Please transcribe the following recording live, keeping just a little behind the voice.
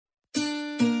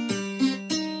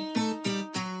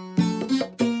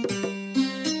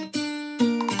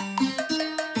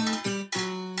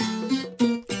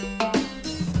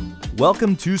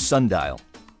Welcome to Sundial.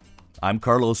 I'm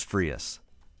Carlos Frias.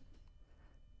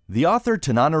 The author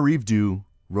Tananarive Due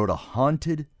wrote a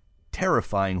haunted,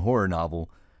 terrifying horror novel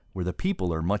where the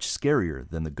people are much scarier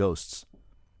than the ghosts.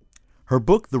 Her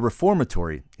book, The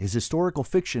Reformatory, is historical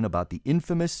fiction about the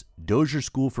infamous Dozier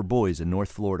School for Boys in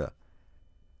North Florida.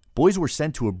 Boys were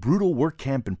sent to a brutal work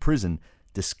camp and prison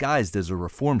disguised as a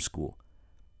reform school.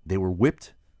 They were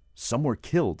whipped, some were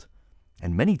killed,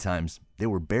 and many times they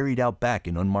were buried out back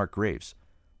in unmarked graves.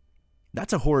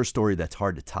 That's a horror story that's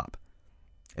hard to top.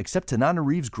 Except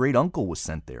Tananarive's great uncle was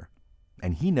sent there,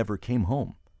 and he never came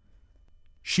home.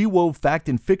 She wove fact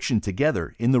and fiction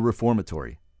together in The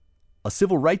Reformatory. A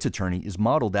civil rights attorney is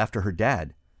modeled after her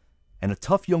dad, and a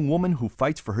tough young woman who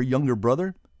fights for her younger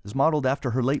brother is modeled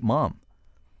after her late mom.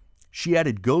 She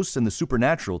added ghosts and the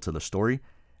supernatural to the story,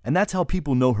 and that's how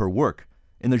people know her work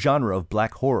in the genre of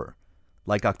black horror,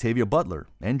 like Octavia Butler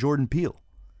and Jordan Peele.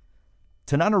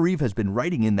 Tananarive has been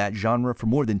writing in that genre for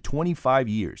more than 25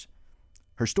 years.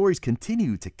 Her stories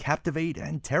continue to captivate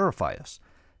and terrify us,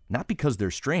 not because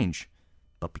they're strange,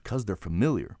 but because they're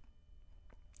familiar.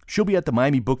 She'll be at the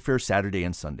Miami Book Fair Saturday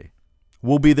and Sunday.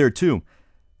 We'll be there too.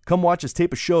 Come watch us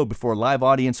tape a show before a live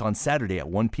audience on Saturday at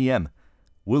 1 p.m.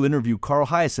 We'll interview Carl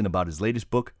Hyacin about his latest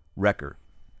book, Wrecker.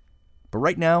 But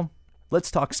right now,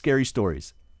 let's talk scary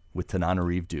stories with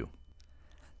Tananarive Due.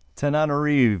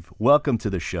 Tananarive, welcome to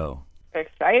the show.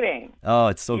 Exciting. Oh,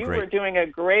 it's so great. You were doing a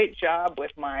great job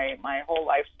with my whole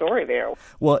life story there.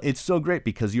 Well, it's so great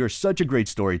because you're such a great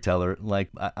storyteller. Like,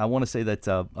 I want to say that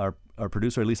our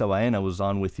producer, Elisa Baena, was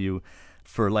on with you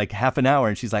for like half an hour,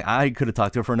 and she's like, I could have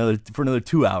talked to her for another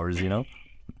 2 hours, you know?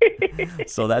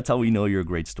 So that's how we know you're a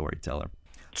great storyteller.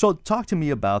 So talk to me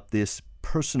about this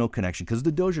personal connection, because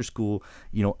the Dozier School,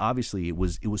 you know, obviously it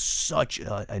was such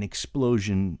an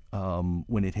explosion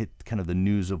when it hit kind of the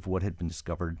news of what had been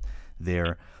discovered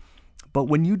there. But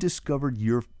when you discovered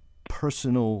your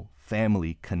personal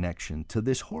family connection to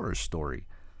this horror story,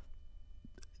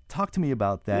 talk to me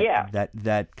about that. Yeah.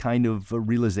 that kind of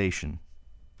realization.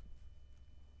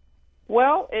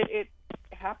 Well, it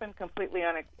happened completely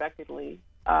unexpectedly.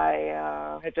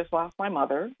 I had just lost my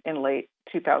mother in late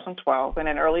 2012, and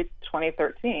in early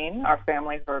 2013, our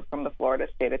family heard from the Florida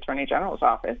State Attorney General's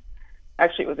office.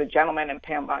 Actually, it was a gentleman in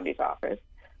Pam Bondi's office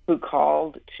who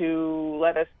called to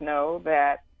let us know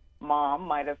that Mom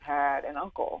might have had an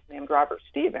uncle named Robert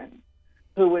Stevens,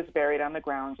 who was buried on the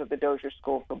grounds of the Dozier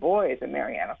School for Boys in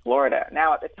Marianna, Florida.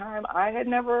 Now, at the time, I had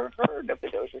never heard of the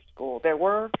Dozier School. There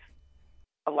were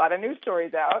a lot of news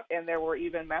stories out, and there were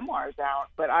even memoirs out,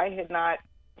 but I had not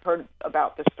heard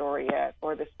about the story yet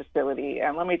or this facility.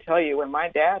 And let me tell you, when my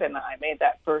dad and I made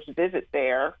that first visit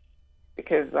there,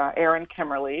 because Aaron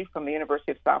Kimmerly from the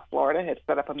University of South Florida had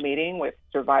set up a meeting with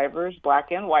survivors,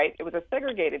 black and white. It was a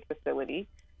segregated facility,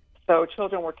 so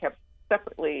children were kept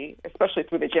separately, especially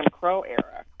through the Jim Crow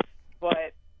era.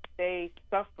 But they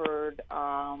suffered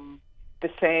the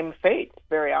same fate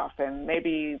very often.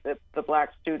 Maybe the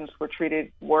black students were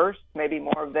treated worse. Maybe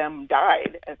more of them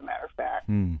died, as a matter of fact.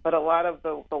 But a lot of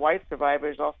the white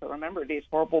survivors also remember these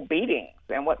horrible beatings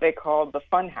and what they called the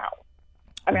fun house.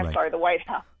 I'm sorry, the White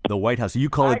House. The White House. You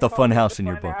call it the Fun House in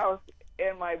your book. House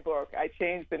in my book. I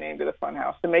changed the name to the Fun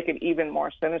House to make it even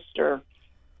more sinister.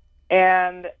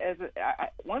 And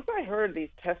once I heard these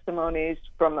testimonies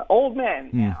from the old men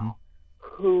now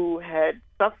who had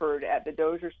suffered at the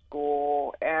Dozier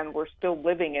School and were still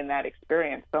living in that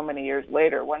experience so many years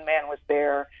later. One man was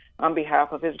there on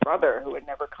behalf of his brother who had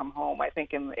never come home, I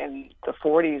think in the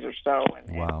 40s or so.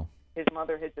 And, wow. And his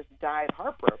mother had just died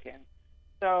heartbroken.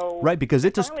 So right, because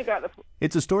it's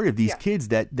a story of these kids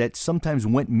that sometimes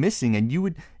went missing, and you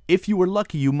would, if you were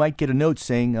lucky, you might get a note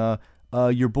saying,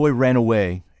 your boy ran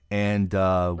away, and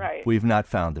we've not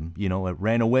found him. You know,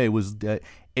 ran away was,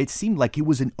 it seemed like it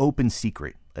was an open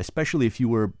secret, especially if you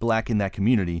were black in that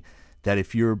community, that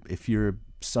if your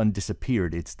son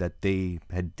disappeared, it's that they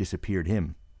had disappeared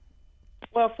him.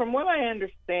 Well, from what I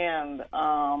understand,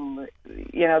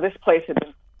 this place had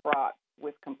been fraught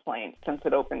with complaints since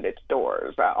it opened its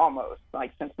doors, almost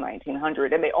like since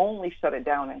 1900, and they only shut it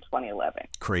down in 2011.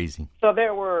 Crazy. So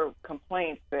there were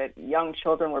complaints that young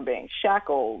children were being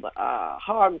shackled,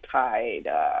 hog-tied.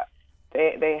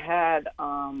 They had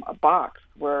a box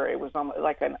where it was almost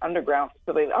like an underground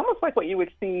facility, almost like what you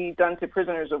would see done to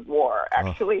prisoners of war.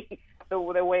 Actually, the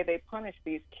way they punished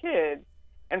these kids.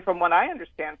 And from what I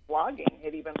understand, flogging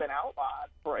had even been outlawed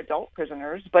for adult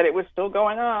prisoners, but it was still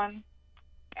going on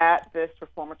at this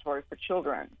reformatory for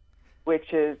children,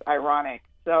 which is ironic.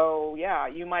 So, yeah,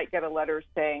 you might get a letter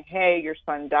saying, hey, your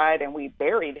son died and we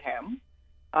buried him,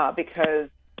 because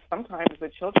sometimes the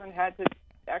children had to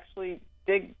actually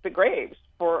dig the graves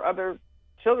for other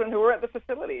children who were at the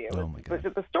facility. Oh my God.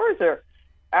 The stories are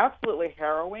absolutely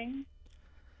harrowing.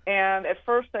 And at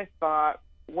first I thought,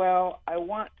 well, I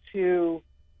want to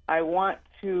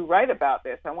write about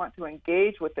this. I want to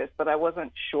engage with this, but I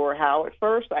wasn't sure how at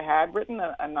first. I had written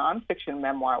a nonfiction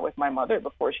memoir with my mother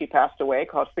before she passed away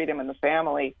called Freedom in the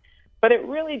Family, but it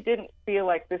really didn't feel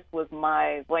like this was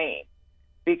my lane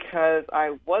because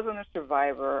I wasn't a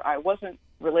survivor. I wasn't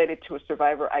related to a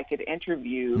survivor I could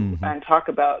interview and talk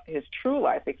about his true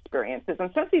life experiences.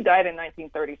 And since he died in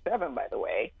 1937, by the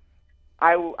way,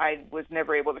 I was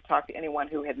never able to talk to anyone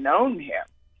who had known him.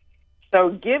 So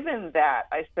given that,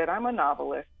 I said, I'm a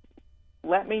novelist.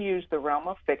 Let me use the realm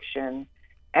of fiction,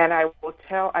 and I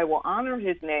will honor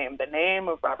his name, the name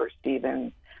of Robert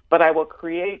Stevens, but I will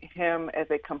create him as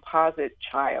a composite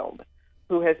child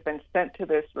who has been sent to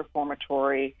this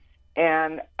reformatory.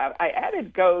 And I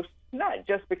added ghosts, not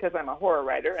just because I'm a horror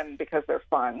writer and because they're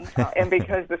fun, and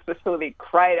because this facility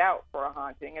cried out for a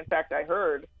haunting. In fact, I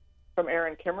heard from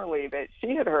Erin Kimmerly that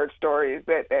she had heard stories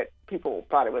that people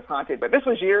thought it was haunted. But this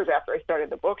was years after I started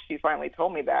the book. She finally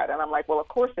told me that. And I'm like, well, of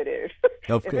course it is.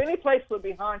 If any place would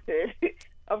be haunted,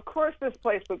 of course this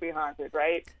place would be haunted,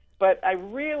 right? But I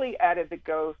really added the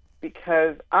ghost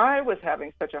because I was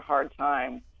having such a hard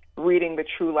time reading the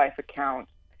true life accounts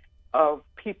of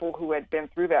people who had been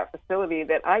through that facility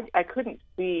that I couldn't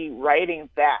see writing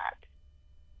that.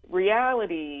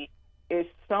 Reality is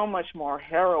so much more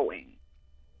harrowing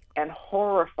and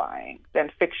horrifying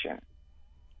than fiction.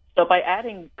 So by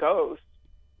adding ghosts,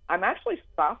 I'm actually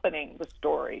softening the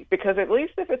story because at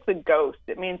least if it's a ghost,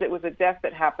 it means it was a death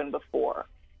that happened before.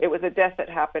 It was a death that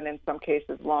happened in some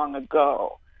cases long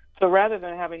ago. So rather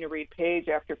than having to read page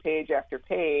after page after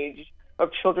page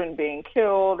of children being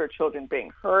killed or children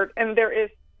being hurt, and there is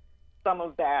some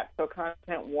of that, so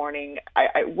content warning,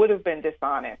 I would have been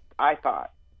dishonest, I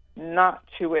thought, not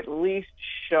to at least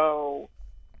show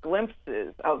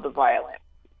glimpses of the violence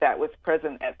that was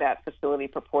present at that facility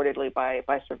purportedly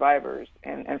by survivors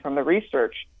and from the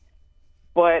research.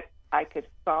 But I could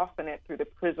soften it through the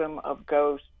prism of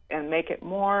ghosts and make it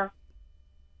more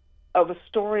of a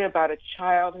story about a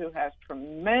child who has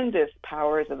tremendous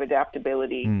powers of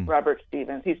adaptability. Robert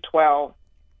Stevens, he's 12.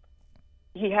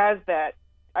 He has that.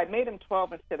 I made him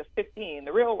 12 instead of 15.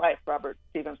 The real life Robert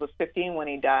Stevens was 15 when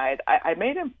he died. I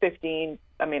made him 15.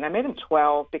 I made him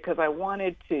 12 because I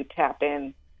wanted to tap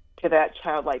in to that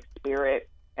childlike spirit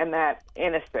and that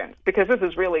innocence, because this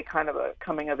is really kind of a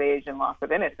coming of age and loss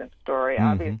of innocence story,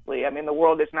 obviously. The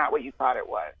world is not what you thought it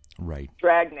was. Right.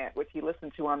 Dragnet, which he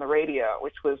listened to on the radio,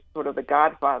 which was sort of the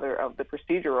godfather of the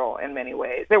procedural in many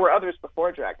ways. There were others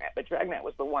before Dragnet, but Dragnet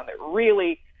was the one that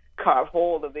really caught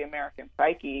hold of the American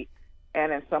psyche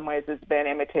and in some ways has been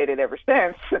imitated ever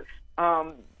since.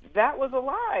 That was a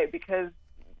lie because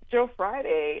Joe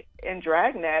Friday in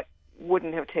Dragnet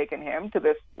wouldn't have taken him to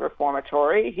this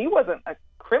reformatory. He wasn't a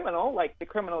criminal like the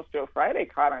criminals Joe Friday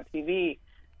caught on TV.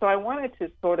 So I wanted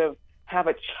to sort of have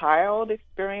a child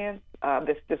experience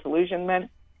this disillusionment,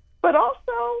 but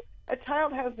also a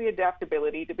child has the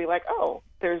adaptability to be like, oh,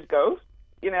 there's ghosts,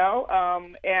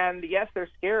 and yes, they're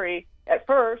scary at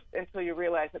first until you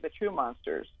realize that the true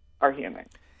monsters are human.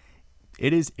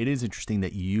 It is interesting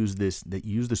that you use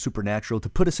the supernatural to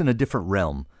put us in a different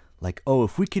realm. Like, oh,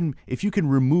 if you can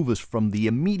remove us from the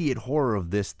immediate horror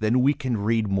of this, then we can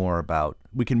read more of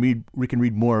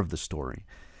the story.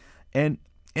 And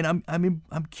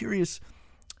I'm curious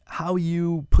how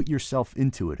you put yourself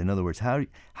into it. In other words,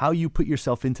 how you put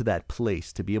yourself into that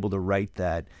place to be able to write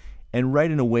that and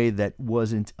write in a way that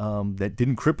wasn't that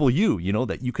didn't cripple you,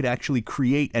 that you could actually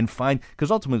create and find, because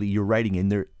ultimately you're writing in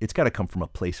there, it's got to come from a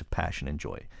place of passion and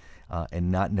joy,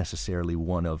 and not necessarily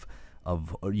one of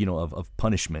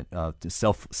punishment,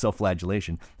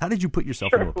 self-flagellation. How did you put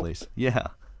yourself into a place? Yeah.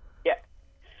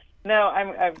 No,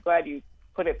 I'm glad you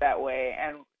put it that way.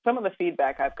 And some of the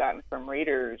feedback I've gotten from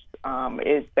readers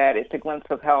is that it's a glimpse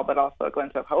of hell, but also a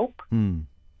glimpse of hope. And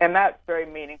that's very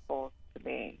meaningful to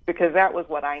me because that was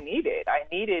what I needed. I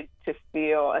needed to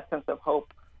feel a sense of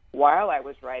hope while I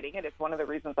was writing it. It's one of the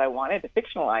reasons I wanted to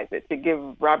fictionalize it, to give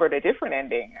Robert a different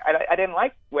ending. I didn't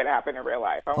like what happened in real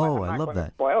life. I'm not love going that.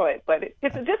 to spoil it, but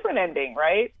it's a different ending,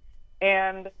 right?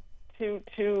 And to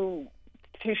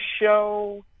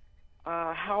show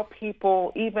how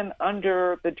people, even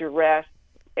under the duress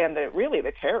and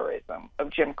the terrorism of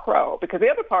Jim Crow, because the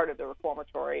other part of the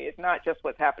reformatory is not just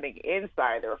what's happening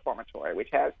inside the reformatory, which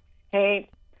has Haint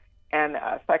and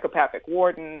a psychopathic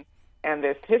warden and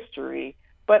this history,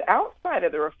 but outside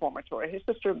of the reformatory, his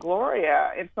sister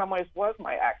Gloria, in some ways, was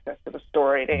my access to the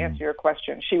story. To answer your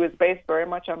question, she was based very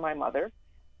much on my mother.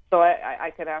 So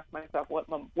I could ask myself,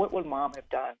 what would Mom have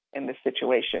done in this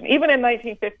situation? Even in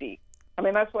 1950, I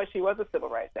mean, that's why she was a civil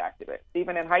rights activist.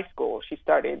 Even in high school, she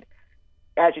started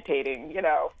agitating,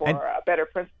 for a better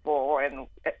principle. And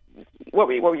what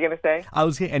were you going to say?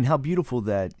 And how beautiful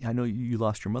that, I know you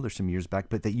lost your mother some years back,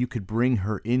 but that you could bring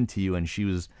her into you, and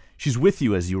she's with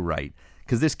you as you write.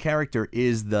 Because this character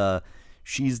is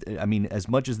as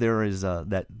much as there is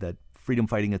that freedom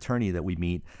fighting attorney that we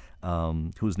meet,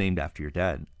 who's named after your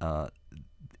dad,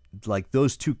 like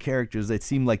those two characters, it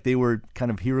seemed like they were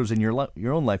kind of heroes in your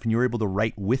own life, and you were able to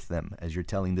write with them as you're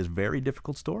telling this very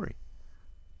difficult story.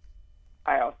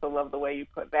 I also love the way you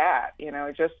put that.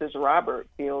 Just as Robert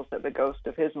feels that the ghost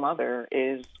of his mother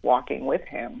is walking with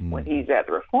him when he's at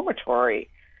the Reformatory,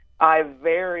 I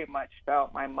very much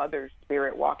felt my mother's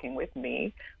spirit walking with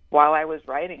me while I was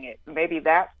writing it. Maybe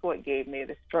that's what gave me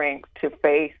the strength to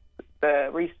face the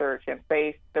research and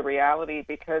face the reality,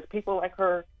 because people like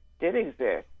her did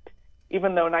exist.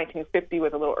 Even though 1950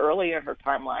 was a little early in her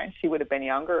timeline, she would have been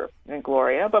younger than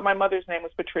Gloria, but my mother's name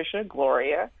was Patricia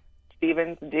Gloria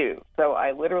Stevens Due. So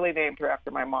I literally named her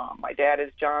after my mom. My dad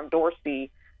is John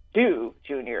Dorsey Due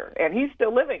Jr., and he's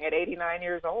still living at 89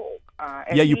 years old.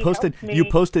 You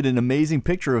posted an amazing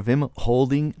picture of him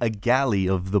holding a galley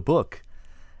of the book.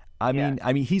 I mean,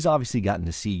 he's obviously gotten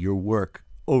to see your work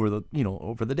over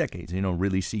the decades.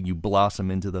 Really see you blossom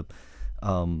into the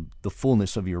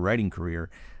fullness of your writing career.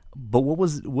 But what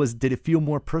did it feel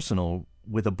more personal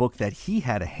with a book that he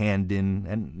had a hand in,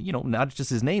 and not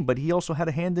just his name, but he also had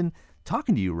a hand in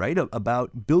talking to you, right,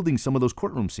 about building some of those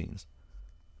courtroom scenes?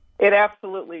 It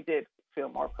absolutely did feel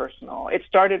more personal. It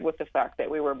started with the fact that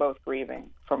we were both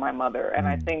grieving for my mother, and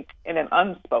I think in an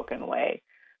unspoken way,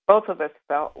 both of us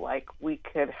felt like we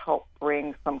could help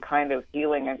bring some kind of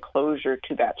healing and closure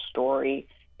to that story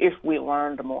if we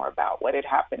learned more about what had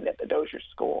happened at the Dozier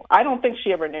School. I don't think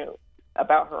she ever knew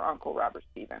about her uncle, Robert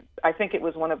Stevens. I think it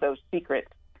was one of those secret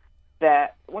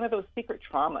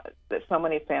traumas that so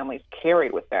many families carry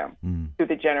with them through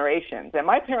the generations. And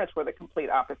my parents were the complete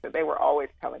opposite. They were always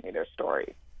telling me their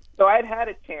stories. So I'd had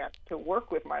a chance to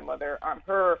work with my mother on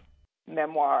her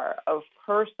memoir of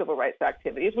her civil rights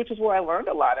activities, which is where I learned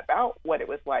a lot about what it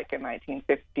was like in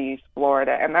 1950s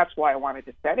Florida. And that's why I wanted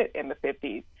to set it in the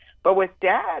 50s. But with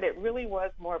Dad, it really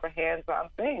was more of a hands-on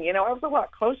thing. I was a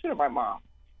lot closer to my mom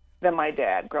than my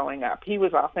dad growing up. He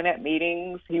was often at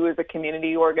meetings. He was a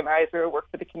community organizer, worked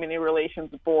for the Community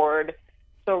Relations Board.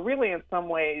 So really, in some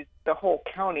ways, the whole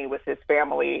county was his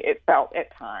family, it felt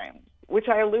at times, which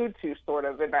I allude to sort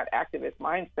of in that activist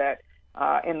mindset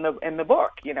in the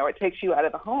book. It takes you out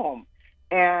of the home.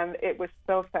 And it was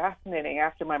so fascinating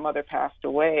after my mother passed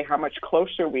away how much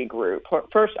closer we grew.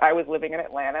 First, I was living in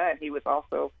Atlanta, and he was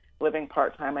also living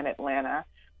part-time in Atlanta.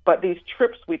 But these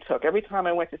trips we took, every time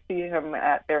I went to see him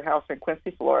at their house in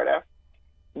Quincy, Florida,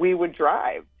 we would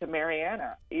drive to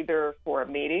Marianna, either for a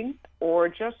meeting or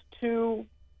just to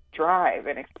drive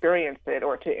and experience it,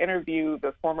 or to interview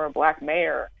the former Black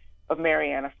mayor of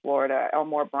Marianna, Florida,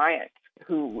 Elmore Bryant,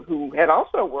 who had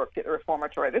also worked at the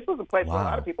Reformatory. This was a place where a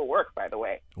lot of people worked, by the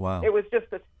way. Wow. It was just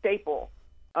a staple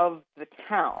of the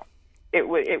town. It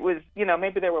was,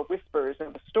 maybe there were whispers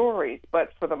in the stories,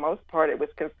 but for the most part, it was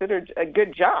considered a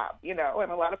good job, and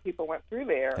a lot of people went through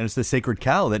there. And it's the sacred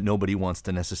cow that nobody wants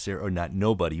to necessarily, or not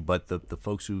nobody, but the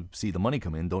folks who see the money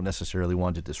come in don't necessarily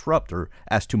want to disrupt or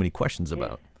ask too many questions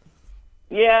about.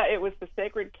 Yeah, it was the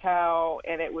sacred cow,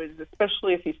 and it was,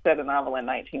 especially if you set a novel in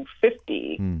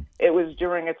 1950, it was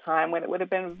during a time when it would have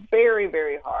been very,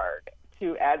 very hard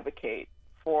to advocate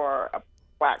for a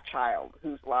Black child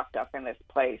who's locked up in this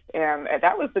place. And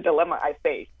that was the dilemma I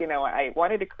faced. I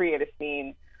wanted to create a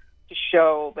scene to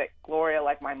show that Gloria,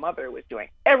 like my mother, was doing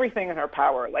everything in her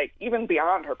power, like even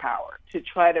beyond her power, to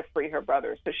try to free her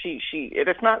brother. So it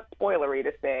is not spoilery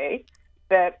to say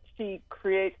that she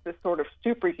creates this sort of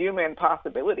superhuman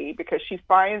possibility, because she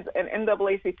finds an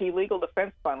NAACP legal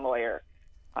defense fund lawyer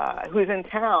who's in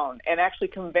town, and actually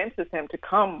convinces him to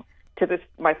come to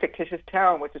my fictitious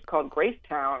town, which is called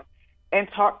Gracetown, and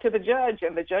talk to the judge.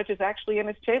 And the judge is actually in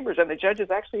his chambers, and the judge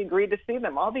has actually agreed to see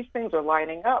them. All these things are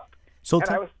lining up.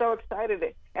 I was so excited.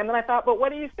 And then I thought, but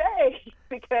what do you say?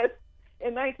 Because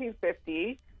in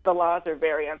 1950, the laws are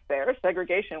very unfair.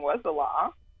 Segregation was the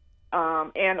law.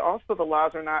 And also the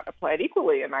laws are not applied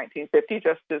equally in 1950,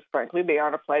 just as, frankly, they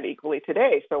aren't applied equally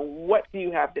today. So what do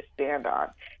you have to stand on?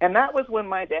 And that was when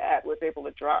my dad was able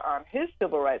to draw on his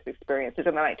civil rights experiences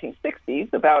in the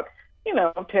 1960s, about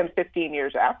 10, 15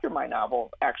 years after my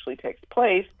novel actually takes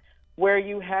place, where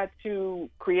you had to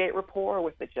create rapport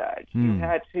with the judge. You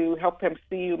had to help him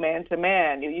see you man to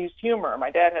man. You used humor.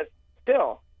 My dad has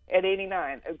still at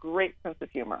 89, a great sense of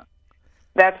humor.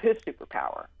 That's his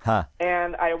superpower. Huh.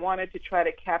 And I wanted to try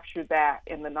to capture that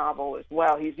in the novel as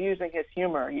well. He's using his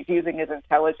humor. He's using his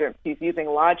intelligence. He's using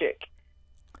logic.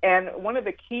 And one of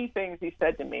the key things he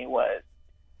said to me was,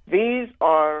 these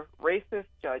are racist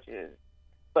judges,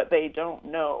 but they don't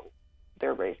know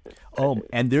they're racist. Oh,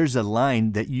 and there's a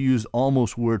line that you use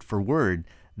almost word for word.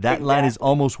 That Exactly. line is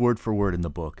almost word for word in the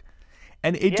book.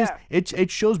 And it Yeah. it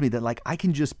shows me that, like, I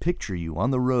can just picture you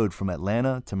on the road from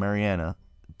Atlanta to Marianna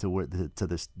to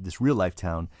this real life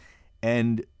town,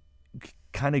 and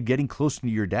kind of getting close to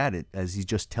your dad as he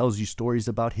just tells you stories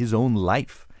about his own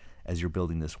life as you're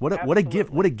building this. What a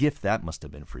gift that must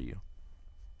have been for you.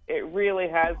 It really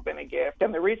has been a gift.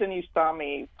 And the reason you saw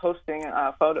me posting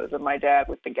photos of my dad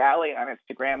with the galley on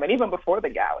Instagram, and even before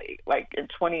the galley, like in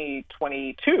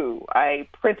 2022, I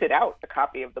printed out a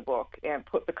copy of the book and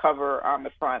put the cover on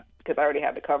the front because I already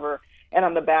had the cover, and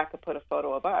on the back I put a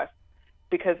photo of us.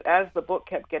 Because as the book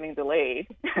kept getting delayed,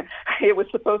 it was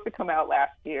supposed to come out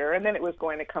last year, and then it was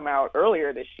going to come out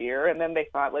earlier this year, and then they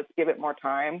thought, let's give it more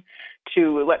time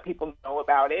to let people know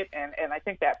about it, and I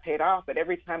think that paid off. But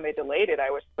every time they delayed it, I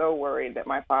was so worried that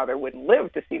my father wouldn't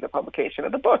live to see the publication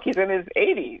of the book. He's in his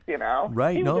 80s, you know?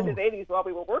 Right, He was in his 80s while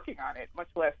we were working on it, much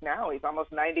less now. He's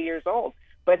almost 90 years old.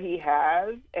 But he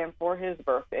has, and for his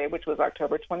birthday, which was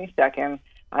October 22nd,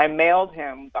 I mailed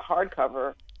him the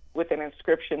hardcover with an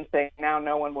inscription saying, now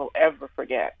no one will ever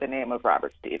forget the name of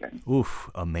Robert Stevens. Oof,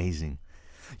 amazing.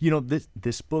 You know,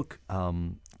 this book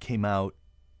came out,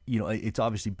 you know, it's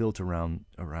obviously built around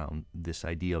this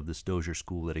idea of this Dozier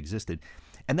school that existed.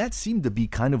 And that seemed to be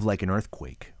kind of like an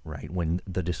earthquake, right? When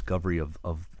the discovery of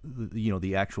you know,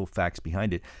 the actual facts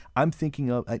behind it. I'm thinking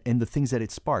of, and the things that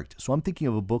it sparked. So I'm thinking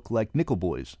of a book like Nickel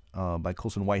Boys by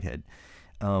Colson Whitehead.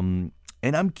 And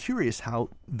I'm curious how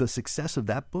the success of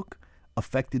that book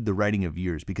affected the writing of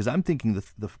yours, because I'm thinking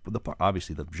the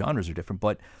obviously the genres are different,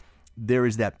 but there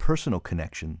is that personal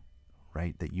connection,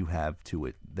 right, that you have to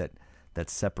it that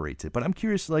separates it. But I'm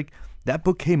curious, like, that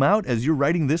book came out as you're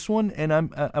writing this one, and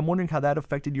I'm wondering how that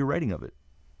affected your writing of it.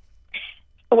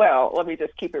 Well, let me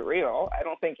just keep it real. I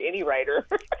don't think any writer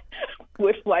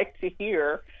would like to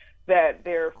hear that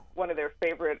one of their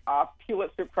favorite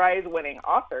Pulitzer Prize-winning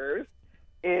authors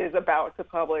is about to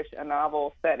publish a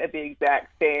novel set at the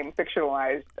exact same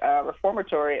fictionalized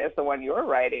Reformatory as the one you're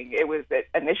writing. It was that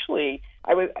initially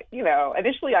I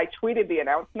tweeted the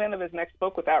announcement of his next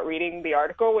book without reading the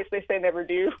article, which they say never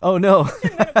do. Oh, no.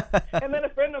 and then a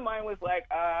friend of mine was like,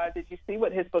 did you see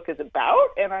what his book is about?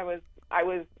 And I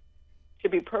was, to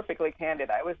be perfectly candid,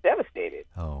 I was devastated.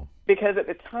 Oh. Because at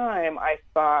the time I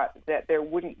thought that there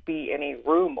wouldn't be any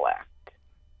room left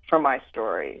for my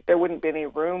story. There wouldn't be any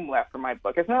room left for my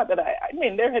book. It's not that I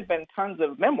mean, there had been tons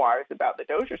of memoirs about the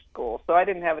Dozier School, so I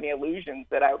didn't have any illusions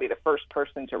that I would be the first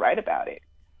person to write about it.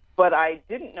 But I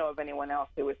didn't know of anyone else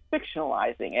who was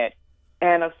fictionalizing it.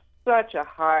 And of such a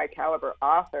high caliber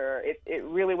author, it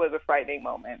really was a frightening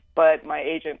moment. But my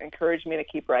agent encouraged me to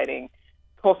keep writing.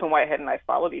 Colson Whitehead and I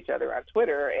followed each other on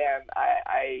Twitter, and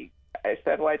I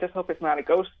said, well, I just hope it's not a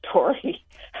ghost story.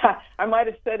 I might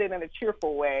have said it in a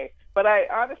cheerful way, but I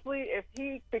honestly,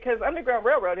 because Underground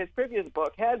Railroad, his previous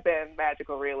book, had been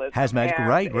magical realism.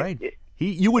 Right.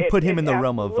 You would put him in the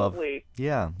realm of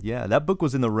yeah. That book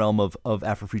was in the realm of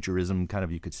Afrofuturism, kind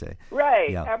of, you could say. Right,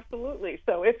 yeah. Absolutely.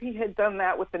 So if he had done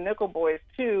that with the Nickel Boys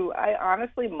too, I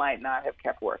honestly might not have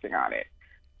kept working on it.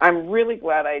 I'm really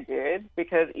glad I did,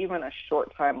 because even a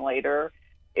short time later,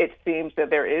 it seems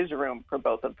that there is room for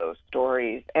both of those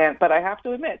stories. But I have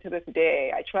to admit, to this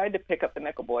day, I tried to pick up the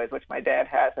Nickel Boys, which my dad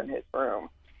has in his room,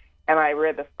 and I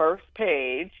read the first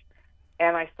page,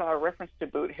 and I saw a reference to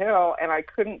Boot Hill, and I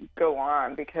couldn't go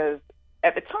on, because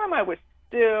at the time I was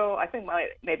still, I think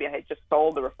maybe I had just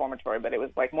sold the Reformatory, but it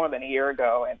was like more than a year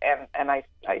ago, and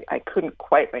I couldn't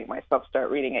quite make myself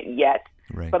start reading it yet.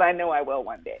 Right. But I know I will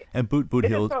one day. And Boot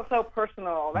Hill. It just felt so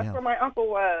personal. That's where my uncle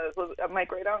was my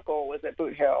great uncle was at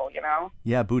Boot Hill, you know?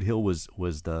 Yeah, Boot Hill was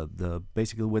the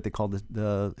basically what they called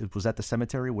it was at the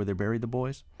cemetery where they buried the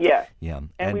boys? Yes. Yeah.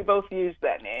 And we both used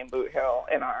that name, Boot Hill,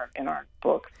 in our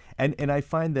book. And I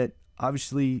find that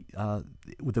obviously,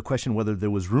 with the question whether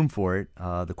there was room for it,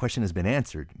 the question has been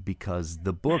answered, because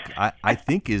the book I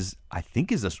think is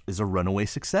a runaway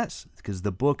success, because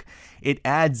the book, it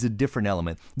adds a different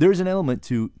element. There is an element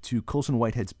to Colson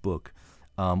Whitehead's book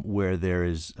where there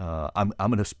is I'm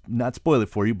going to not spoil it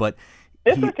for you, but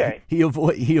it's okay. He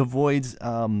avoids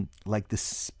like the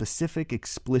specific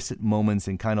explicit moments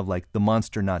and kind of like the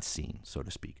monster not seen, so to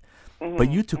speak. Mm-hmm,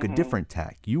 but you took a different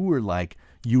tack. You were like,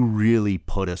 you really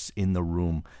put us in the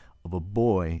room of a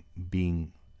boy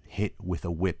being hit with a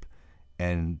whip,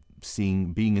 and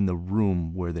being in the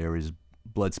room where there is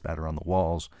blood spatter on the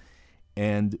walls.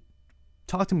 And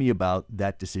talk to me about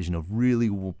that decision of really,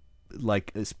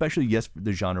 like, especially, yes,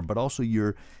 the genre, but also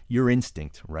your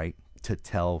instinct, right, to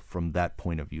tell from that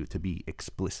point of view, to be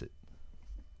explicit.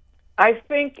 I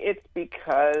think it's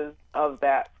because of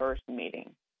that first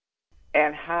meeting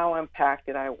and how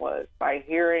impacted I was by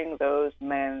hearing those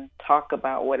men talk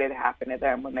about what had happened to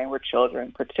them when they were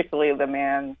children, particularly the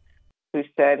man who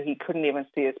said he couldn't even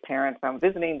see his parents on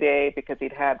visiting day because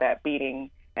he'd had that beating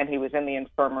and he was in the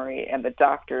infirmary and the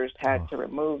doctors had to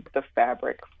remove the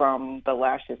fabric from the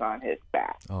lashes on his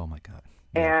back. Oh, my God.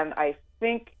 Yeah. And I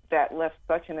think that left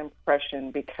such an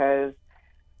impression because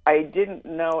I didn't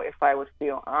know if I would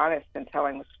feel honest in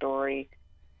telling the story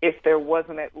if there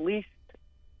wasn't at least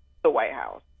the White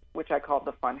House, which I called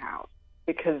the Fun House,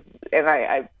 because, and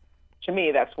I to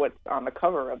me, that's what's on the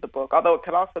cover of the book, although it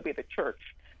could also be the church,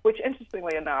 which,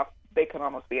 interestingly enough, they can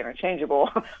almost be interchangeable.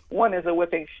 One is a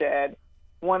whipping shed.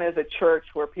 One is a church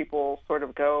where people sort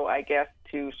of go, I guess,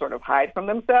 to sort of hide from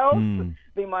themselves,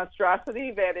 the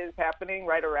monstrosity that is happening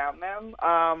right around them.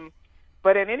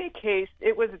 But in any case,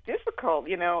 it was difficult.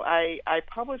 You know, I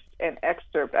published an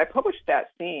excerpt. I published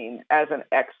that scene as an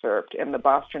excerpt in the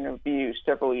Boston Review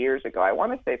several years ago. I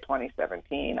want to say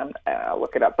 2017. I'll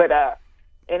look it up. But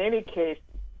in any case,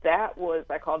 that was,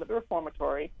 I called it the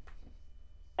Reformatory.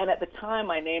 And at the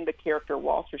time, I named the character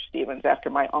Walter Stevens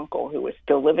after my uncle, who was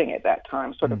still living at that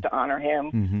time, sort of to honor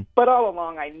him. But all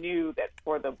along, I knew that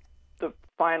for the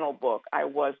final book, I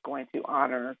was going to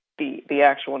honor the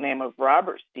actual name of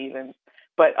Robert Stevens.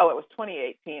 But, it was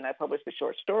 2018. I published a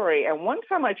short story. And one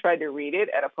time I tried to read it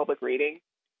at a public reading,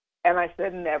 and I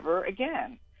said, never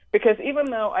again. Because even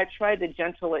though I tried to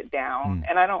gentle it down,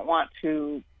 and I don't want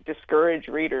to discourage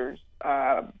readers,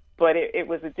 but it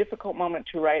was a difficult moment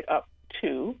to write up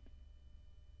to.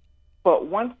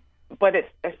 But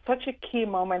it's such a key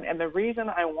moment, and the reason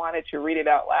I wanted to read it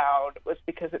out loud was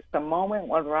because it's the moment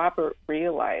when Robert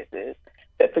realizes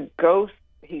that the ghosts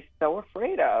he's so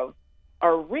afraid of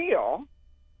are real,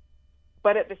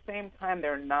 but at the same time,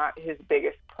 they're not his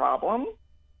biggest problem.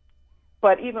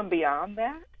 But even beyond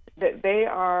that, that they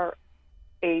are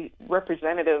a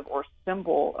representative or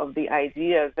symbol of the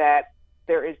idea that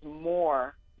there is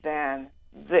more than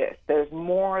this. There's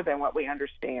more than what we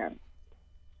understand.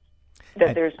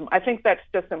 I think that's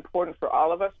just important for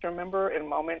all of us to remember in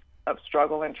moments of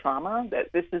struggle and trauma,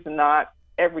 that this is not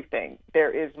everything. There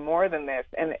is more than this.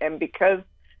 And because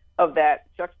of that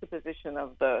juxtaposition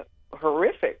of the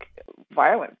horrific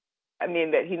violence, I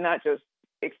mean, that he not just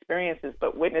experiences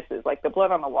but witnesses, like the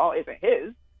blood on the wall isn't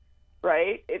his,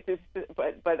 right?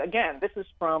 But again, this is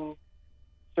from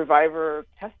survivor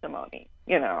testimony,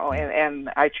 you know, and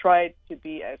I tried to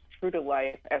be as true to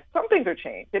life as some things are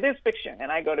changed. It is fiction,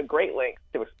 and I go to great lengths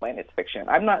to explain it's fiction.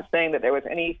 I'm not saying that there was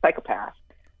any psychopath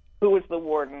who was the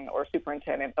warden or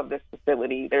superintendent of this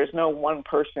facility. There's no one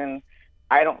person,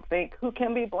 I don't think, who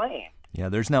can be blamed. Yeah,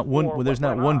 there's not one. There's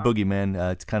not one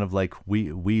boogeyman. It's kind of like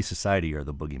we society are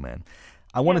the boogeyman.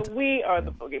 We are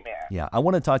the boogeyman. Yeah, I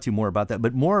want to talk to you more about that,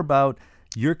 but more about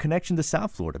your connection to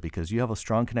South Florida, because you have a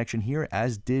strong connection here,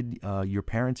 as did your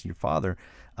parents and your father.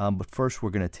 But first, we're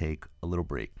going to take a little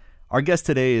break. Our guest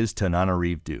today is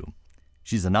Tananarive Due.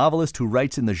 She's a novelist who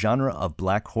writes in the genre of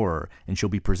black horror, and she'll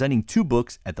be presenting 2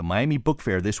 books at the Miami Book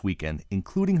Fair this weekend,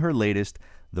 including her latest,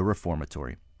 The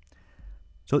Reformatory.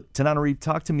 So, Tananarive,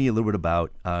 talk to me a little bit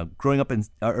about growing up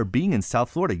or being in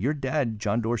South Florida. Your dad,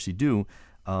 John Dorsey Due,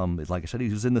 like I said, he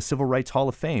was in the Civil Rights Hall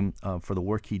of Fame for the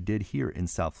work he did here in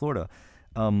South Florida.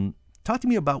 Talk to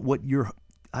me about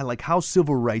how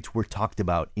civil rights were talked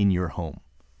about in your home.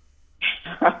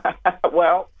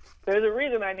 Well, there's a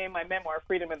reason I named my memoir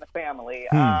Freedom in the Family.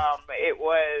 It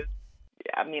was,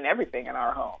 everything in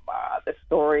our home. The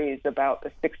stories about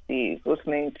the 60s,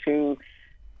 listening to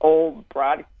old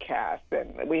broadcasts,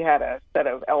 and we had a set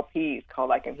of LPs called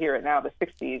I Can Hear It Now, the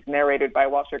 60s, narrated by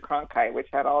Walter Cronkite, which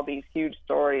had all these huge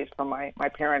stories from my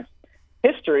parents'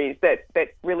 histories that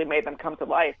really made them come to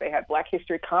life. They had Black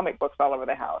History comic books all over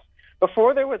the house.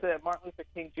 Before there was a Martin Luther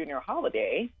King Jr.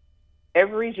 holiday,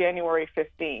 every January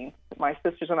 15th, my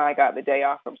sisters and I got the day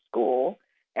off from school,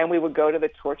 and we would go to the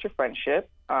Torch of Friendship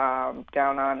down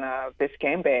on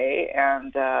Biscayne Bay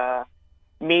and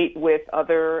meet with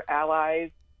other allies.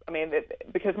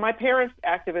 Because my parents'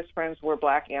 activist friends were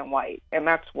black and white, and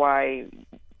that's why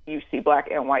you see black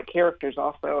and white characters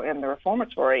also in the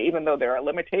Reformatory. Even though there are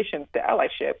limitations to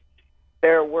allyship,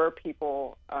 there were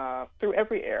people through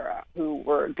every era who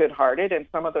were good-hearted, and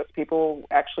some of those people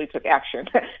actually took action.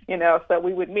 So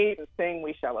we would meet and sing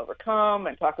 "We Shall Overcome"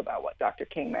 and talk about what Dr.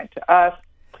 King meant to us.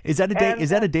 Is that a day? And,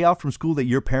 Is that a day off from school that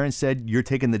your parents said you're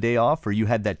taking the day off, or you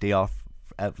had that day off,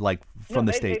 from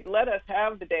the state? They let us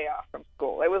have the day off from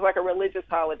school. It was like a religious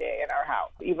holiday in our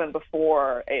house, even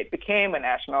before it became a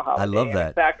national holiday. I love that.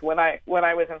 In fact, when I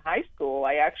was in high school,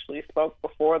 I actually spoke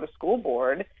before the school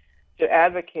board to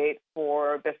advocate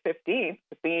for the 15th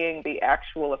being the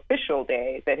actual official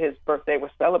day that his birthday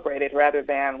was celebrated, rather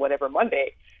than whatever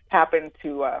Monday happened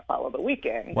to follow the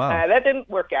weekend. Wow. That didn't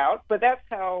work out, but that's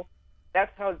how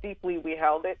deeply we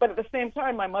held it. But at the same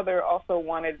time, my mother also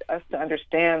wanted us to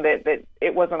understand that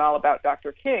it wasn't all about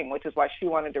Dr. King, which is why she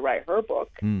wanted to write her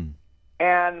book.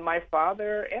 And my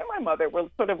father and my mother were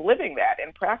sort of living that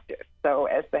in practice. So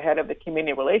as the head of the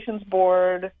Community Relations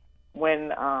Board,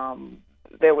 when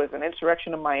there was an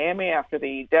insurrection in Miami after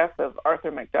the death of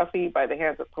Arthur McDuffie by the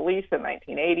hands of police in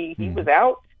 1980, he was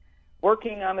out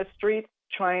working on the streets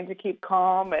trying to keep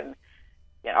calm, and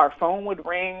our phone would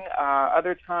ring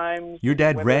other times. Your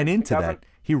dad ran into that.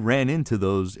 He ran into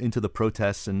the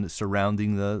protests and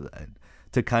surrounding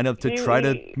try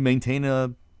to maintain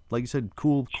a, like you said,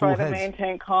 cool try heads. To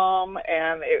maintain calm,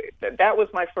 and that was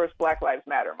my first Black Lives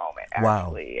Matter moment,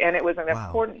 actually. Wow. And it was an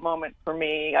important moment for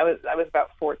me. I was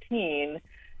about 14,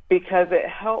 because it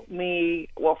helped me.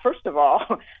 Well, first of all,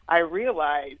 I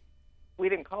realized we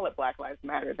didn't call it Black Lives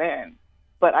Matter then.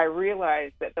 But I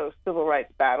realized that those civil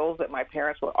rights battles that my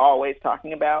parents were always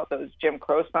talking about, those Jim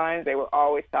Crow signs they were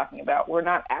always talking about, were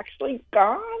not actually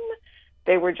gone.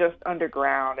 They were just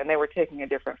underground, and they were taking a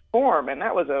different form. And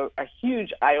that was a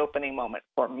huge eye-opening moment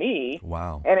for me.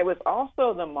 Wow. And it was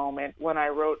also the moment when I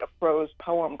wrote a prose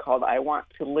poem called I Want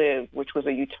to Live, which was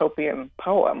a utopian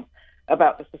poem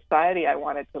about the society I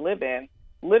wanted to live in,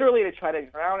 literally to try to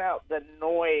drown out the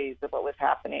noise of what was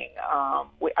happening.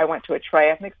 I went to a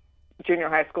tri-ethnic junior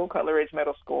high school, Cutler Ridge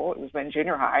Middle School. It was then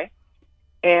junior high.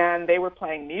 And they were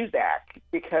playing Muzak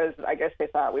because I guess they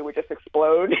thought we would just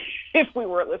explode if we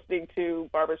were listening to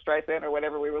Barbra Streisand or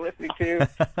whatever we were listening to.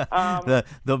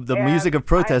 The music of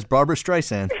protest, Barbra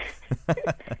Streisand.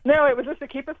 No, it was just to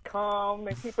keep us calm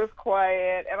and keep us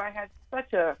quiet. And I had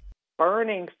such a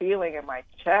burning feeling in my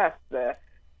chest, the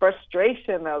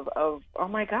frustration of oh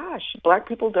my gosh, Black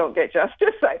people don't get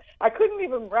justice. I couldn't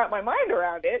even wrap my mind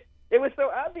around it. It was so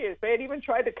obvious. They had even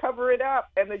tried to cover it up,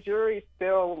 and the jury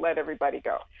still let everybody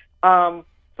go.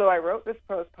 So I wrote this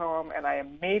prose poem, and I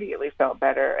immediately felt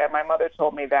better. And my mother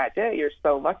told me that day, "You're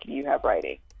so lucky you have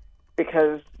writing,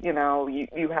 because you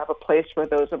have a place for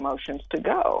those emotions to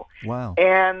go." Wow.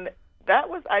 And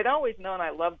I'd always known I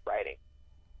loved writing,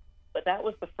 but that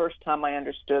was the first time I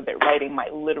understood that writing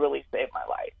might literally save my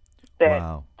life.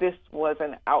 That this was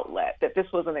an outlet, that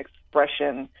this was an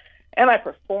expression, and I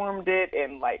performed it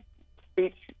in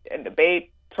speech and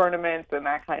debate tournaments and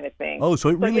that kind of thing. Oh, so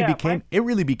it really became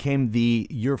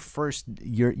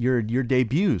your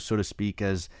debut, so to speak,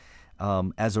 as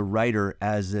a writer,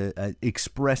 as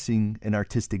expressing an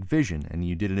artistic vision, and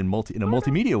you did it in a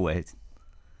multimedia way.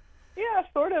 Yeah,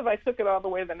 sort of. I took it all the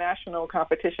way to the national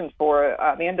competition for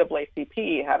the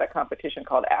NAACP had a competition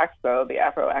called ACTSO, the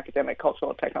Afro Academic,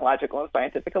 Cultural, Technological, and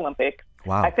Scientific Olympics.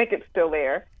 Wow. I think it's still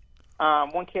there.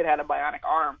 One kid had a bionic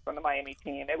arm from the Miami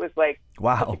team. It was great.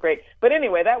 But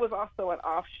anyway, that was also an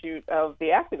offshoot of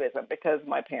the activism, because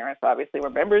my parents obviously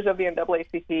were members of the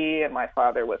NAACP, and my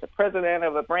father was a president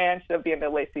of a branch of the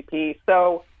NAACP.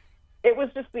 So it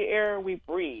was just the air we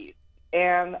breathed.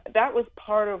 And that was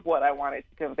part of what I wanted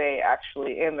to convey,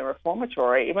 actually, in the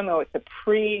Reformatory, even though it's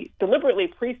deliberately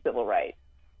pre-civil rights.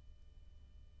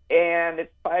 And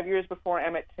it's 5 years before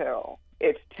Emmett Till.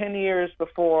 It's 10 years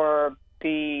before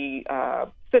the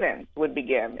sit-ins would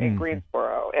begin in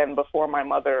Greensboro, and before my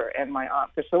mother and my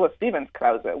aunt Priscilla Stevens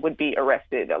Krause would be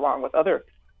arrested along with other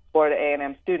Florida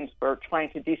A&M students for trying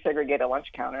to desegregate a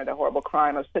lunch counter, the horrible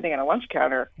crime of sitting at a lunch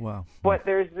counter. Wow. But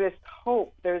there's this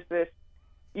hope, there's this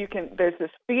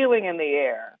feeling in the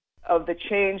air of the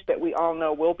change that we all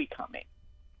know will be coming.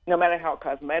 No matter how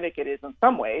cosmetic it is in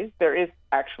some ways, there is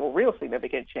actual real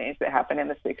significant change that happened in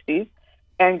the 60s.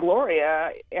 And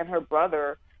Gloria and her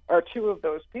brother are two of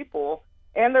those people,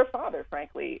 and their father,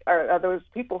 frankly, are those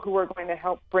people who are going to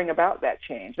help bring about that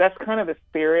change. That's kind of the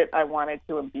spirit I wanted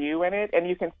to imbue in it, and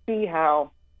you can see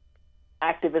how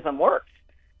activism works.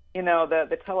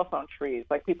 The telephone trees,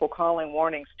 like people calling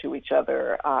warnings to each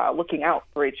other, looking out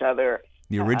for each other.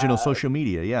 The original social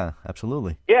media, yeah,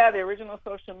 absolutely. Yeah, the original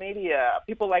social media.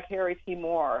 People like Harry T.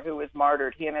 Moore, who was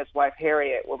martyred. He and his wife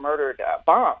Harriet were murdered,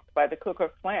 bombed by the Ku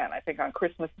Klux Klan, I think on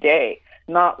Christmas Day,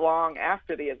 not long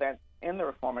after the events in the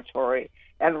Reformatory.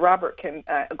 And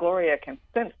Gloria can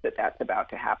sense that that's about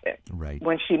to happen. Right.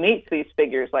 When she meets these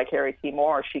figures like Harry T.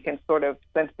 Moore, she can sort of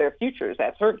sense their futures.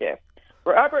 That's her gift.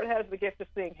 Robert has the gift of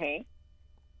seeing paint,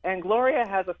 and Gloria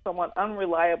has a somewhat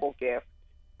unreliable gift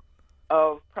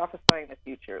of prophesying the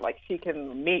future. Like, she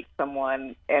can meet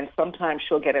someone, and sometimes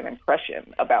she'll get an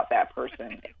impression about that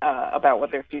person, about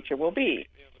what their future will be.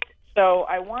 So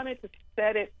I wanted to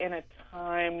set it in a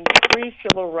time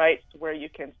pre-civil rights where you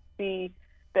can see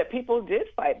that people did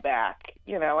fight back.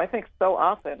 You know, I think so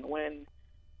often when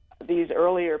these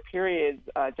earlier periods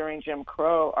during Jim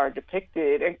Crow are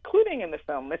depicted, including in the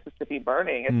film Mississippi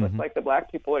Burning, it looks like the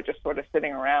black people are just sort of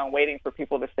sitting around waiting for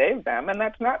people to save them, and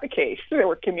that's not the case. There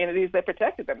were communities that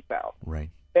protected themselves. Right.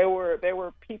 There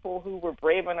were people who were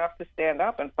brave enough to stand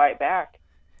up and fight back.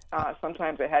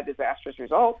 Sometimes it had disastrous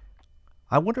results.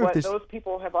 I wonder if those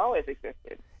people have always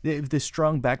existed. If this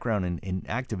strong background in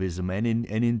activism and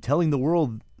in telling the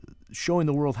world, showing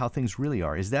the world how things really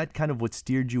are, is that kind of what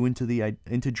steered you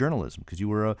into journalism? Because you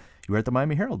were at the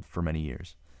Miami Herald for many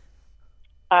years.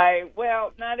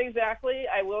 Well, not exactly.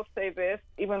 I will say this: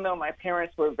 even though my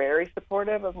parents were very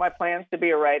supportive of my plans to be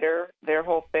a writer, their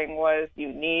whole thing was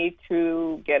you need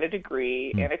to get a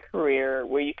degree and a career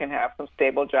where you can have some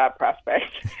stable job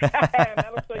prospects. And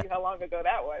that'll show you how long ago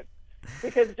that was.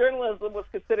 Because journalism was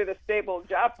considered a stable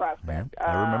job prospect. Yeah,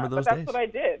 I remember those days. But that's what I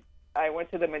did. I went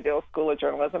to the Medill School of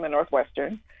Journalism in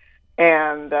Northwestern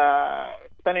and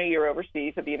spent a year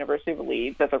overseas at the University of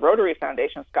Leeds as a Rotary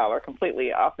Foundation scholar,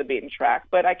 completely off the beaten track.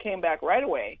 But I came back right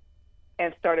away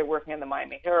and started working in the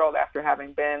Miami Herald after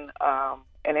having been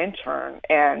an intern.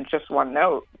 And just one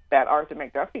note, that Arthur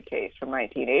McDuffie case from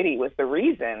 1980 was the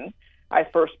reason I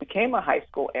first became a high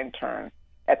school intern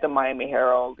at the Miami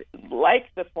Herald. Like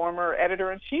the former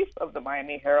editor-in-chief of the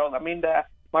Miami Herald, Aminda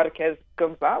Marquez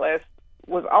Gonzalez,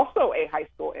 was also a high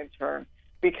school intern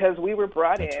because we were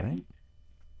brought in.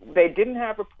 Right. They didn't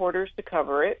have reporters to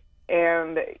cover it,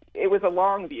 and it was a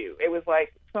long view. It was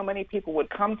like so many people would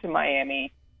come to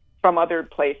Miami from other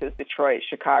places, Detroit,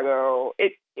 Chicago.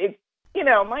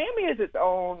 Miami is its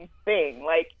own thing.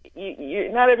 Like,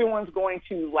 not everyone's going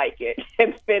to like it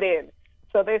and fit in.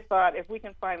 So they thought if we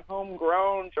can find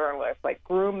homegrown journalists, like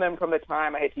groom them from the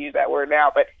time, I hate to use that word now,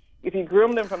 but if you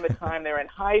groom them from the time they're in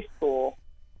high school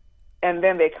and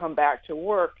then they come back to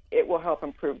work, it will help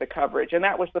improve the coverage. And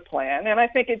that was the plan. And I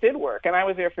think it did work. And I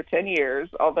was there for 10 years,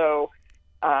 although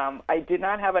I did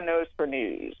not have a nose for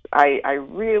news. I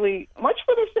really, much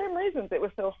for the same reasons, it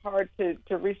was so hard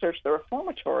to research the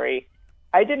Reformatory.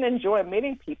 I didn't enjoy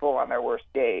meeting people on their worst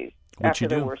days. After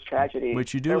their worst tragedies.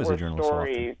 Which you do as a journalist.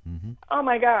 Stories. Oh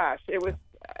my gosh. It was,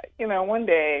 one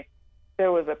day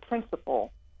there was a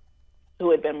principal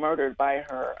who had been murdered by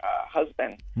her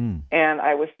husband. And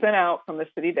I was sent out from the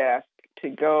city desk to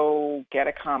go get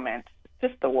a comment,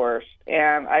 just the worst.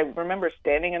 And I remember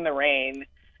standing in the rain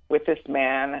with this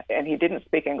man, and he didn't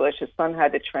speak English. His son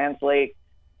had to translate.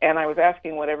 And I was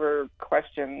asking whatever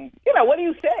question, what do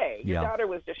you say? Your daughter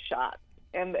was just shot.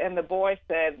 And the boy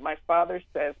said, my father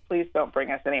says, please don't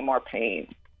bring us any more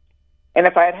pain. And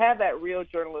if I had had that real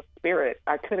journalist spirit,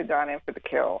 I could have gone in for the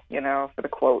kill, for the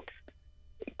quote.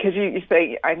 Because you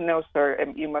say, I know, sir,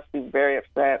 and you must be very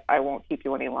upset. I won't keep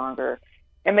you any longer.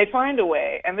 And they find a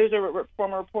way. And there's a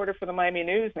former reporter for the Miami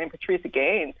News named Patricia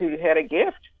Gaines who had a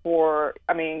gift for,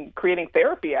 creating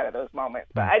therapy out of those moments.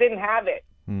 But I didn't have it.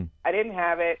 I didn't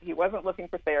have it. He wasn't looking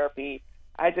for therapy.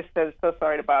 I just said, so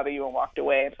sorry to bother you, and walked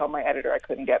away and told my editor I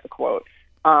couldn't get the quote.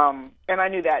 And I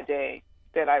knew that day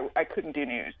that I couldn't do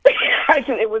news.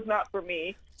 It was not for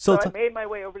me. So I made my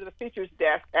way over to the features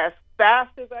desk as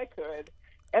fast as I could.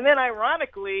 And then,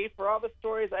 ironically, for all the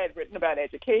stories I had written about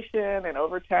education and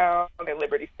Overtown and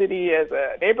Liberty City as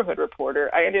a neighborhood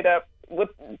reporter, I ended up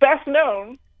best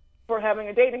known for having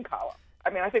a dating column.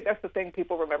 I think that's the thing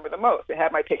people remember the most. It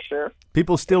had my picture.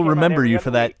 People still remember you for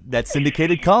that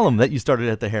syndicated column that you started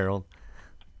at the Herald.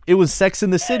 It was Sex in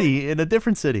the City in a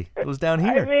different city. It was down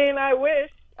here.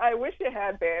 I wish it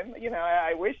had been.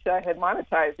 I wish I had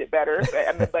monetized it better.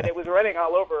 But it was running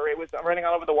all over. It was running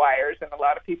all over the wires, and a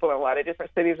lot of people in a lot of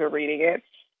different cities were reading it.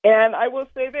 And I will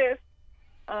say this: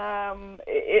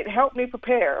 it helped me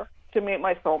prepare to meet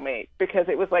my soulmate, because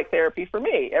it was like therapy for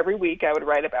me. Every week I would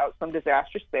write about some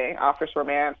disastrous thing, office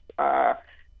romance,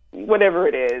 whatever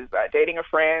it is, dating a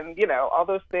friend, all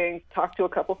those things, talk to a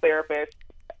couple therapists,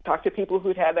 talk to people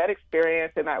who'd had that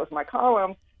experience, and that was my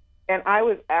column. And I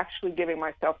was actually giving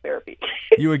myself therapy.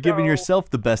 You were giving yourself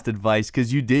the best advice,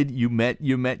 because you met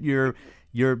your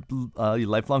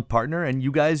lifelong partner, and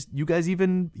you guys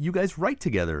write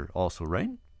together also, right?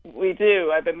 We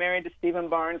do. I've been married to Stephen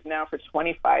Barnes now for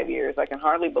 25 years. I can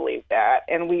hardly believe that.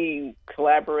 And we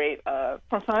collaborate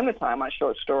from time to time on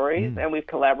short stories, and we've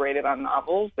collaborated on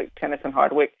novels, the Tennyson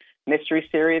Hardwick mystery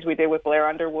series we did with Blair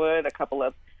Underwood, a couple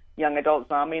of young adult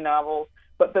zombie novels.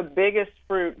 But the biggest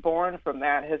fruit born from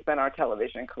that has been our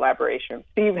television collaboration.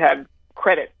 Steve had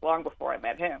credit long before I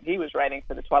met him. He was writing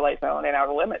for The Twilight Zone and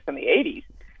Outer Limits in the 80s.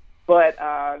 But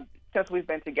since we've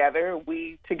been together,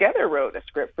 we together wrote a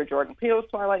script for Jordan Peele's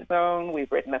Twilight Zone.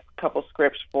 We've written a couple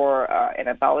scripts for an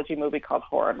anthology movie called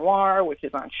Horror Noir, which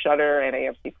is on Shudder and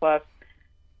AMC+.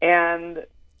 And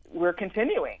we're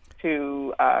continuing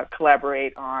to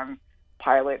collaborate on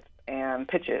pilots and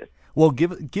pitches. Well,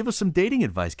 give us some dating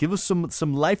advice. Give us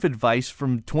some life advice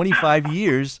from 25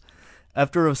 years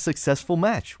after a successful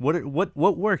match. What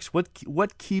works?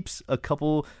 What keeps a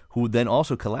couple who then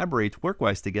also collaborates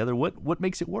work-wise together? What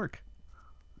makes it work?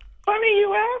 Funny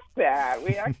you ask that.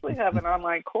 We actually have an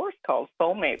online course called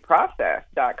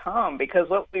soulmateprocess.com, because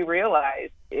what we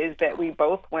realized is that we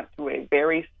both went through a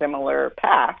very similar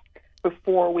path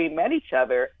before we met each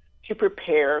other to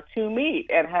prepare to meet.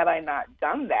 And had I not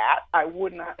done that, I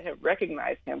would not have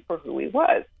recognized him for who he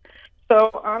was. So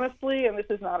honestly, and this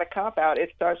is not a cop-out,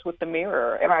 it starts with the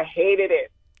mirror. And I hated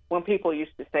it when people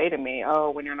used to say to me, oh,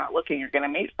 when you're not looking, you're going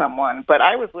to meet someone. But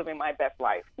I was living my best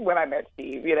life when I met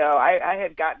Steve. You know, I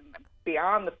had gotten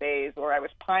beyond the phase where I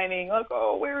was pining, like,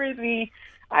 oh, where is he?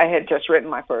 I had just written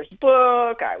my first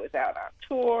book. I was out on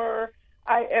tour.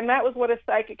 And that was what a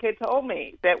psychic had told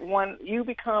me, that when you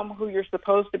become who you're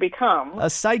supposed to become, a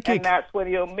psychic, and that's when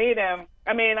you'll meet him.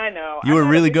 I mean, I know. You were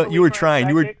really good. You were trying.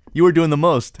 You were doing the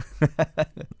most.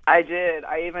 I did.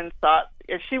 I even thought,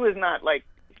 if she was not like,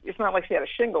 it's not like she had a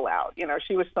shingle out. You know,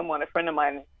 she was someone, a friend of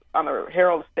mine on the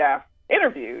Herald staff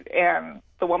interviewed, and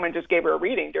the woman just gave her a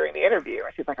reading during the interview.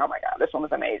 And she's like, oh my God, this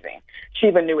woman's amazing. She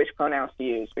even knew which pronouns to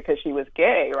use because she was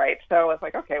gay, right? So I was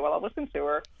like, okay, well, I'll listen to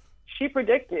her. She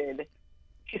predicted,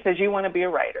 she says, you want to be a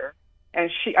writer. And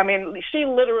she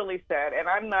literally said, and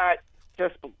I'm not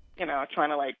just, trying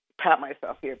to like pat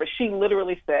myself here, but she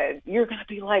literally said, you're going to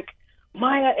be like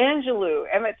Maya Angelou.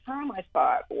 And at the time I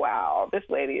thought, wow, this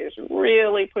lady is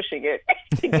really pushing it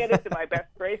to get into my best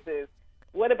graces.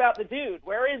 What about the dude?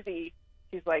 Where is he?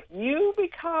 She's like, you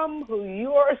become who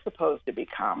you're supposed to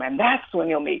become, and that's when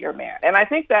you'll meet your man. And I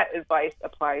think that advice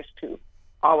applies to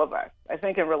all of us. I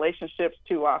think in relationships,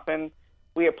 too often,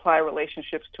 we apply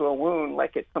relationships to a wound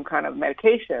like it's some kind of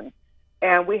medication,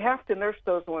 and we have to nurse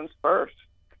those wounds first.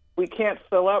 We can't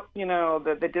fill up,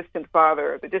 the distant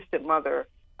father, the distant mother,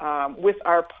 with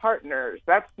our partners.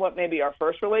 That's what maybe our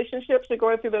first relationships are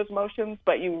going through those motions,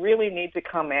 but you really need to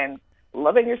come in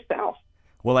loving yourself.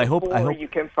 Well, I hope you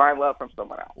can find love from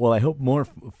someone else. Well, I hope more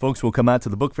folks will come out to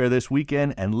the book fair this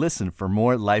weekend and listen for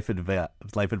more life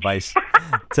advice.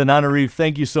 Tananarive,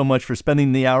 thank you so much for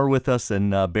spending the hour with us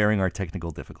and bearing our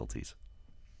technical difficulties.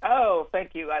 Oh,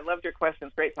 thank you. I loved your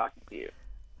questions. Great talking to you.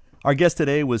 Our guest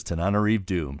today was Tananarive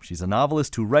Due. She's a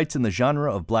novelist who writes in the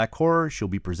genre of black horror. She'll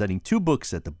be presenting 2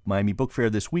 books at the Miami Book Fair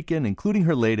this weekend, including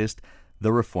her latest,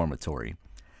 The Reformatory.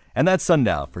 And that's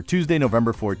Sundown for Tuesday,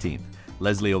 November 14th.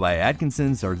 Leslie Obaya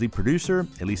Atkinson is our lead producer.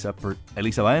 Elisa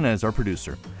Baena is our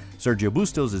producer. Sergio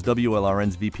Bustos is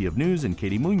WLRN's VP of News, and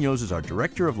Katie Munoz is our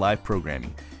Director of Live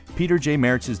Programming. Peter J.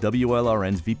 Meritz is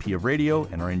WLRN's VP of Radio,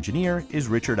 and our engineer is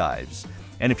Richard Ives.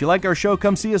 And if you like our show,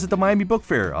 come see us at the Miami Book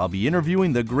Fair. I'll be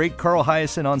interviewing the great Carl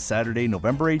Hyacin on Saturday,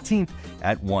 November 18th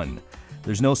at 1.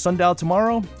 There's no Sundial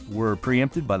tomorrow. We're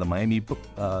preempted by the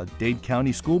Miami-Dade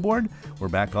County School Board. We're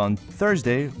back on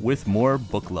Thursday with more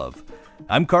book love.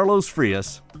 I'm Carlos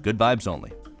Frias. Good vibes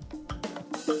only.